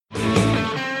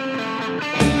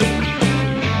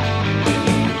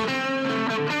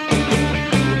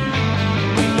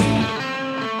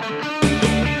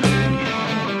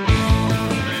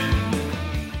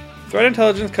Threat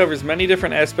intelligence covers many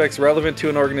different aspects relevant to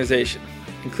an organization,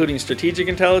 including strategic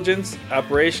intelligence,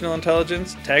 operational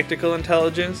intelligence, tactical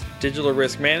intelligence, digital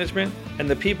risk management, and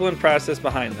the people and process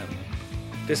behind them.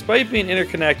 Despite being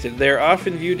interconnected, they are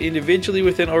often viewed individually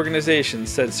within organizations,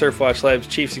 said Surfwatch Labs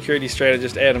Chief Security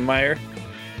Strategist Adam Meyer.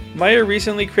 Meyer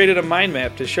recently created a mind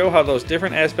map to show how those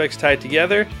different aspects tie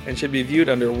together and should be viewed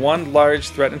under one large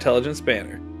threat intelligence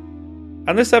banner.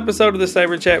 On this episode of the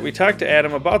Cyber Chat, we talked to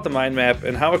Adam about the mind map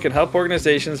and how it can help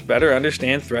organizations better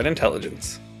understand threat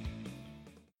intelligence.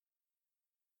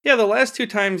 Yeah, the last two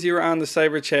times you were on the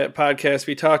Cyber Chat podcast,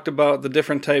 we talked about the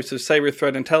different types of cyber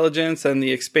threat intelligence and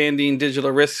the expanding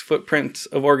digital risk footprints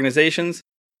of organizations.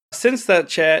 Since that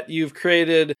chat, you've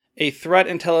created a threat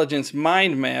intelligence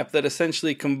mind map that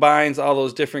essentially combines all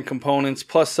those different components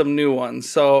plus some new ones.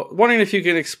 So, wondering if you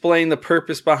could explain the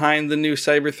purpose behind the new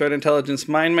cyber threat intelligence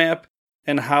mind map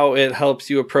and how it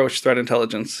helps you approach threat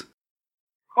intelligence.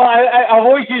 Well, I've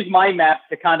always used mind maps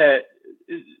to kind of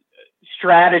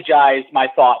strategize my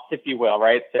thoughts, if you will,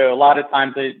 right? So a lot of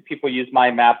times people use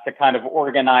mind maps to kind of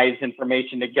organize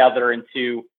information together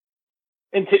into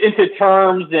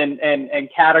terms and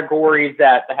categories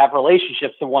that have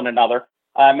relationships to one another.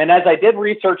 And as I did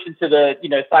research into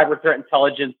the cyber threat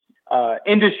intelligence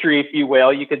industry, if you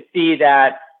will, you could see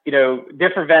that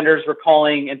different vendors were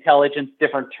calling intelligence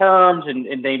different terms,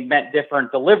 and they meant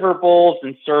different deliverables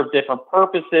and served different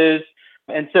purposes.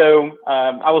 And so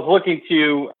I was looking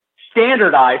to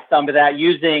standardize some of that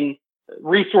using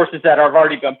resources that have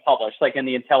already been published, like in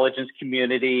the intelligence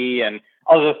community and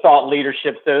other thought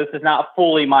leadership. So this is not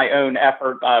fully my own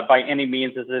effort by any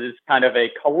means, as it is kind of a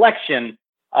collection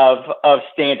of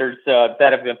standards that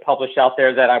have been published out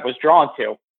there that I was drawn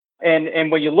to.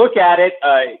 And when you look at it,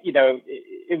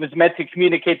 it was meant to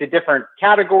communicate the different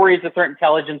categories of threat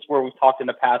intelligence, where we've talked in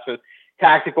the past with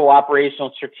tactical, operational,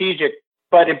 and strategic.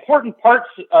 But important parts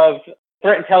of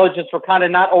threat intelligence were kind of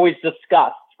not always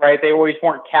discussed, right? They always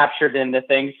weren't captured in the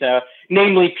things,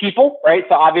 namely people, right?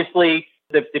 So obviously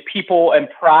the people and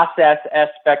process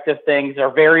aspect of things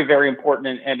are very, very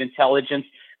important in intelligence.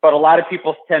 But a lot of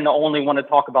people tend to only want to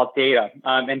talk about data,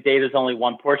 and data is only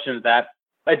one portion of that.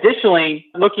 Additionally,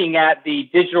 looking at the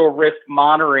digital risk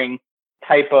monitoring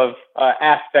type of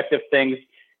aspect of things,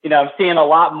 I'm seeing a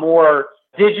lot more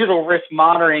digital risk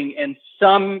monitoring in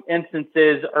some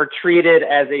instances are treated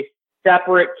as a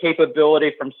separate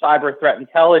capability from cyber threat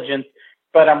intelligence,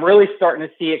 but I'm really starting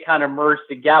to see it kind of merge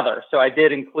together. So I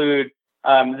did include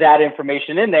that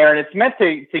information in there, and it's meant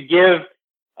to give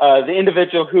the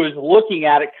individual who is looking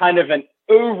at it kind of an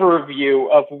overview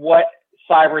of what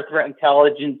cyber threat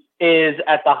intelligence is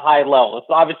at the high level. It's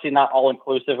obviously not all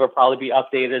inclusive. It'll probably be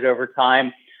updated over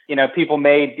time. People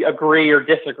may agree or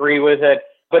disagree with it,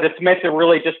 but it's meant to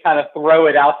really just kind of throw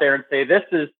it out there and say, this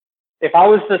is, if I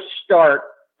was to start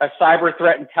a cyber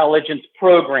threat intelligence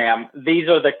program, these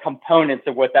are the components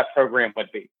of what that program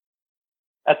would be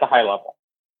at the high level.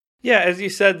 Yeah, as you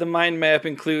said, the mind map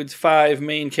includes 5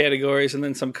 main categories and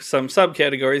then some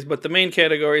subcategories, but the main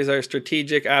categories are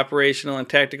strategic, operational, and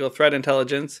tactical threat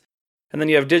intelligence. And then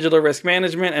you have digital risk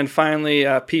management, and finally,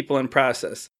 people and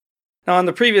process. Now, on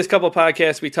the previous couple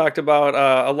podcasts, we talked about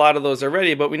a lot of those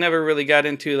already, but we never really got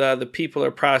into the people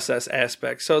or process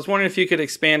aspect. So I was wondering if you could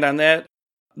expand on that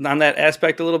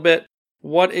aspect a little bit.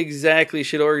 What exactly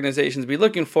should organizations be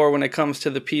looking for when it comes to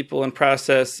the people and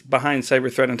process behind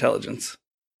cyber threat intelligence?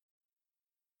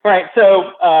 Right.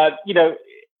 So,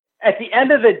 at the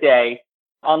end of the day,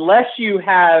 unless you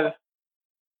have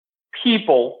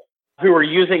people who are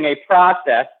using a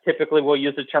process, typically we'll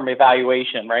use the term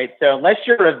evaluation, right? So unless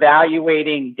you're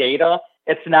evaluating data,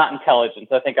 it's not intelligence.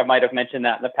 I think I might have mentioned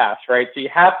that in the past, right? So you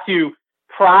have to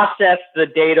process the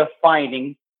data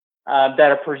findings that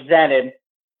are presented,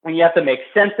 and you have to make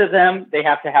sense of them. They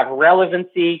have to have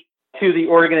relevancy to the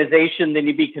organization. They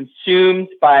need to be consumed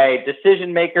by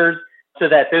decision makers so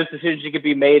that those decisions can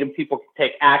be made and people can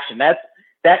take action.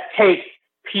 That takes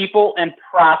people and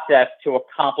process to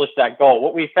accomplish that goal.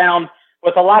 What we found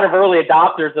with a lot of early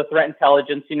adopters of threat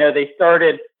intelligence, they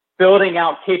started building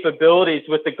out capabilities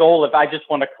with the goal of, I just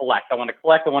want to collect. I want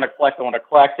to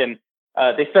collect. And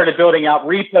they started building out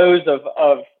repos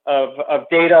of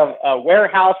data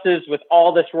warehouses with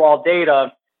all this raw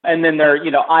data. And then their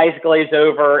eyes glaze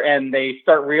over and they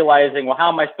start realizing, well, how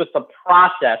am I supposed to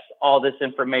process all this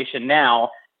information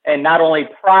now? And not only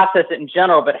process it in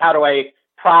general, but how do I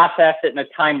process it in a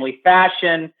timely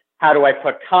fashion? How do I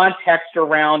put context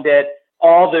around it?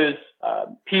 All those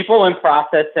people and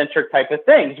process-centric type of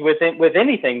things with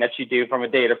anything that you do from a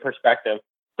data perspective.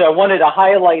 So I wanted to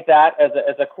highlight that as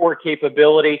a core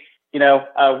capability.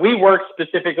 We work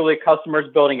specifically with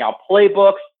customers building out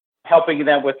playbooks, helping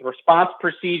them with response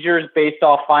procedures based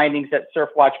off findings that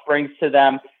Surfwatch brings to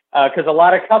them. Because a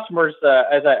lot of customers,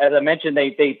 as I mentioned,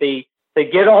 they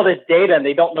get all this data and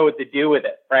they don't know what to do with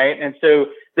it, right? And so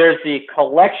there's the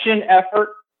collection effort,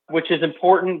 which is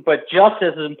important, but just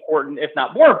as important, if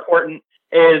not more important,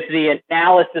 is the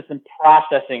analysis and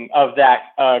processing of that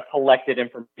collected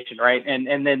information, right?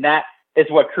 And then that is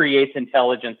what creates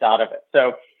intelligence out of it.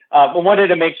 So we wanted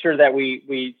to make sure that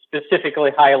we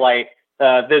specifically highlight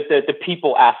the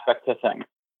people aspect of things.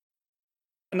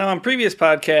 Now, on previous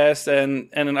podcasts and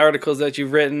in articles that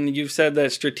you've written, you've said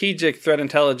that strategic threat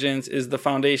intelligence is the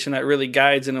foundation that really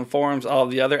guides and informs all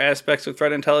the other aspects of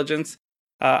threat intelligence.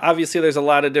 Obviously, there's a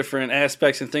lot of different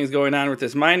aspects and things going on with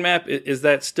this mind map. Is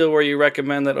that still where you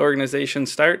recommend that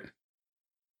organizations start?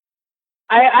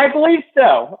 I believe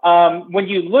so. When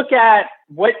you look at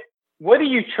what are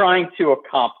you trying to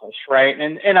accomplish, right?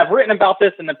 And I've written about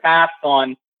this in the past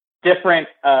on different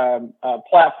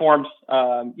platforms,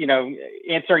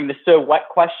 answering the so what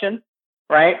question,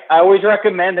 right? I always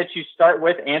recommend that you start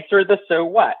with answer the so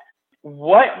what.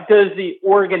 What does the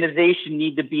organization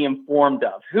need to be informed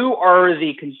of? Who are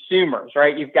the consumers,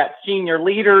 right? You've got senior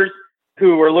leaders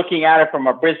who are looking at it from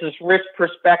a business risk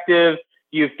perspective.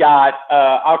 You've got,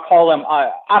 I'll call them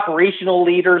operational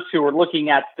leaders who are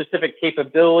looking at specific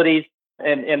capabilities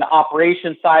in the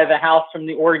operations side of the house from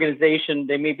the organization.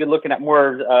 They may be looking at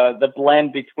more the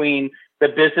blend between the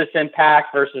business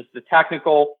impact versus the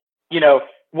technical.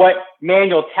 What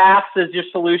manual tasks does your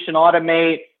solution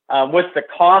automate? What's the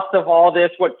cost of all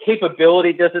this? What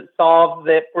capability does it solve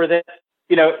for this?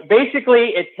 Basically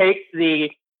it takes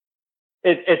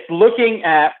it's looking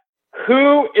at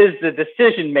who is the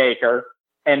decision maker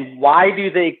and why do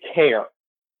they care?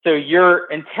 So your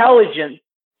intelligence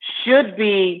should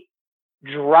be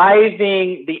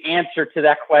driving the answer to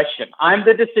that question. I'm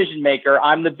the decision maker.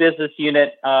 I'm the business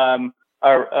unit,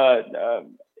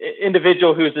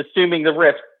 individual who's assuming the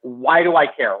risk. Why do I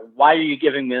care? Why are you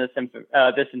giving me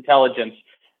this intelligence?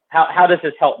 How does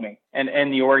this help me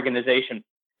and the organization?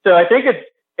 So I think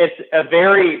it's a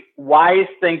very wise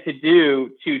thing to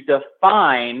do to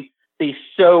define the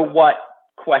so what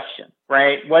question,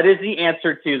 right? What is the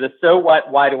answer to the so what?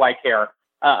 Why do I care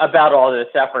about all this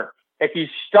effort? If you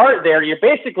start there, you're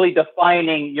basically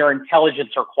defining your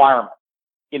intelligence requirement.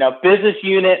 Business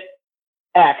unit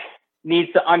X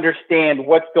needs to understand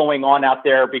what's going on out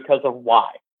there because of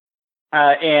Y.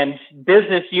 And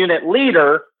business unit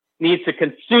leader needs to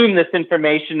consume this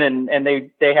information and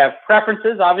they have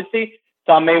preferences, obviously.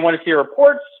 Some may want to see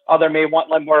reports. Other may want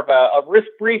more of a risk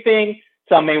briefing.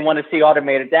 Some may want to see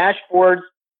automated dashboards.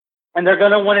 And they're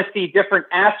going to want to see different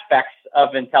aspects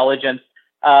of intelligence,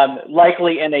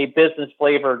 likely in a business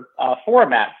flavored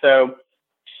format. So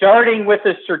starting with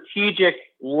a strategic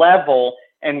level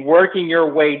and working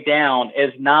your way down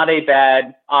is not a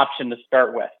bad option to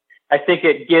start with. I think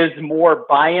it gives more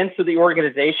buy-in to the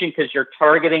organization because you're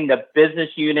targeting the business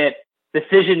unit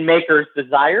decision makers'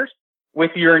 desires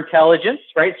with your intelligence,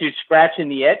 right? So you're scratching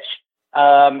the itch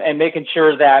and making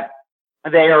sure that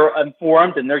they are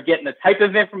informed and they're getting the type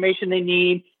of information they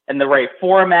need and the right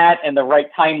format and the right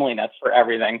timeliness for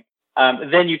everything.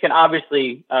 Then you can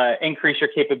obviously increase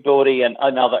your capability in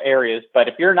other areas. But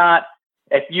if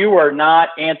you are not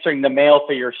answering the mail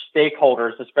for your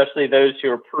stakeholders, especially those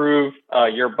who approve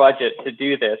your budget to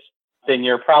do this, then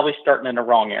you're probably starting in the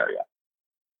wrong area.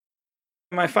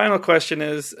 My final question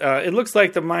is, it looks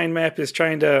like the mind map is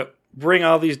trying to bring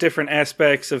all these different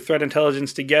aspects of threat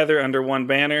intelligence together under one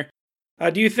banner.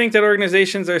 Do you think that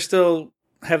organizations are still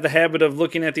have the habit of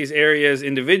looking at these areas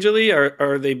individually, or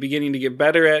are they beginning to get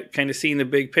better at kind of seeing the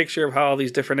big picture of how all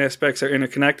these different aspects are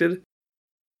interconnected?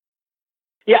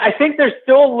 Yeah, I think they're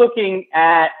still looking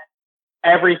at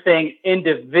everything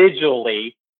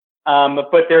individually,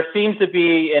 but there seems to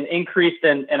be an increase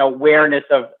in awareness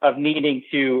of needing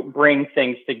to bring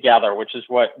things together, which is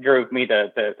what drove me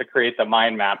to create the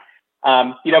mind map.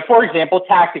 For example,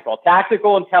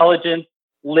 tactical intelligence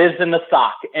lives in the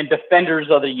SOC, and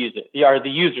defenders are the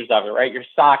users of it, right? Your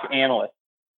SOC analysts.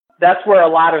 That's where a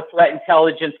lot of threat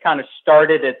intelligence kind of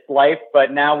started its life,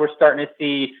 but now we're starting to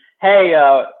see, hey,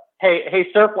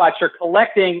 Surfwatch, you're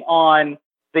collecting on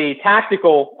the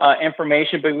tactical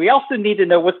information, but we also need to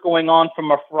know what's going on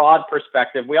from a fraud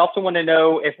perspective. We also want to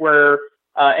know if we're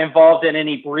involved in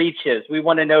any breaches. We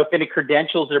want to know if any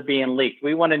credentials are being leaked.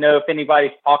 We want to know if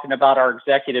anybody's talking about our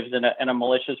executives in a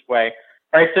malicious way.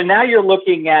 All right, so now you're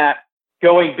looking at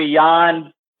going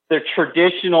beyond the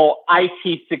traditional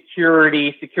IT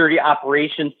security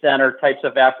operations center types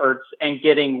of efforts and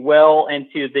getting well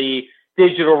into the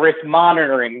digital risk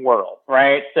monitoring world,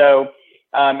 right? So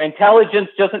Intelligence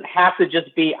doesn't have to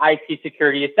just be IT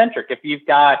security centric. If you've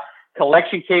got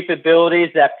collection capabilities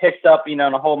that picks up, and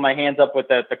I'll hold my hands up with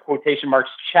the quotation marks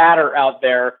chatter out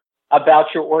there about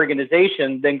your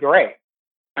organization, then great.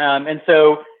 And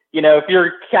so, if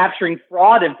you're capturing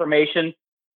fraud information,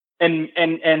 in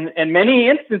many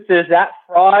instances, that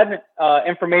fraud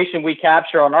information we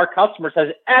capture on our customers has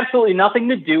absolutely nothing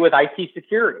to do with IT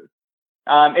security.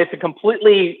 It's a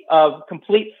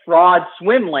complete fraud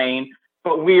swim lane,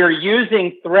 but we are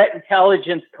using threat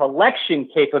intelligence collection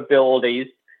capabilities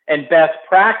and best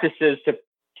practices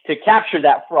to capture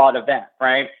that fraud event,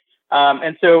 right?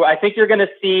 And so I think you're going to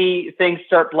see things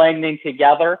start blending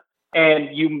together,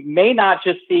 and you may not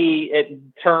just see it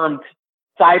termed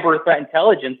cyber threat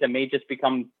intelligence. It may just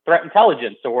become threat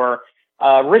intelligence or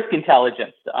risk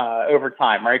intelligence over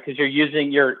time, right? Because you're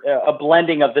using a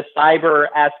blending of the cyber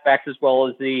aspects as well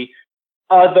as the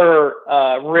other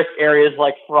risk areas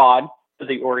like fraud to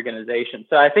the organization.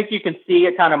 So I think you can see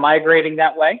it kind of migrating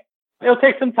that way. It'll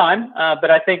take some time,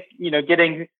 but I think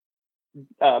getting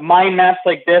mind maps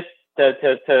like this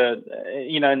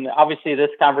and obviously this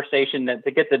conversation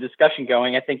to get the discussion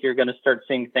going, I think you're going to start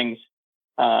seeing things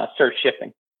start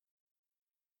shifting.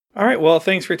 All right. Well,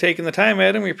 thanks for taking the time,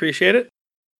 Adam. We appreciate it.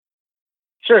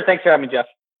 Sure. Thanks for having me, Jeff.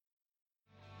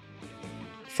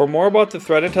 For more about the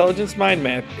Threat Intelligence Mind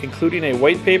Map, including a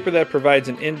white paper that provides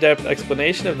an in-depth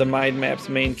explanation of the Mind Map's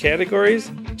main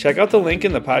categories, check out the link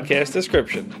in the podcast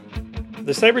description.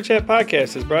 The Cyber Chat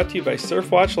podcast is brought to you by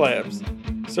Surfwatch Labs.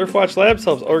 Surfwatch Labs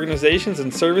helps organizations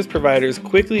and service providers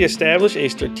quickly establish a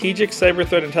strategic cyber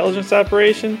threat intelligence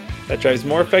operation that drives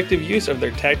more effective use of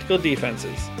their tactical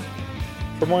defenses.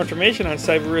 For more information on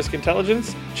cyber risk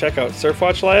intelligence, check out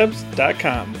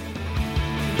surfwatchlabs.com.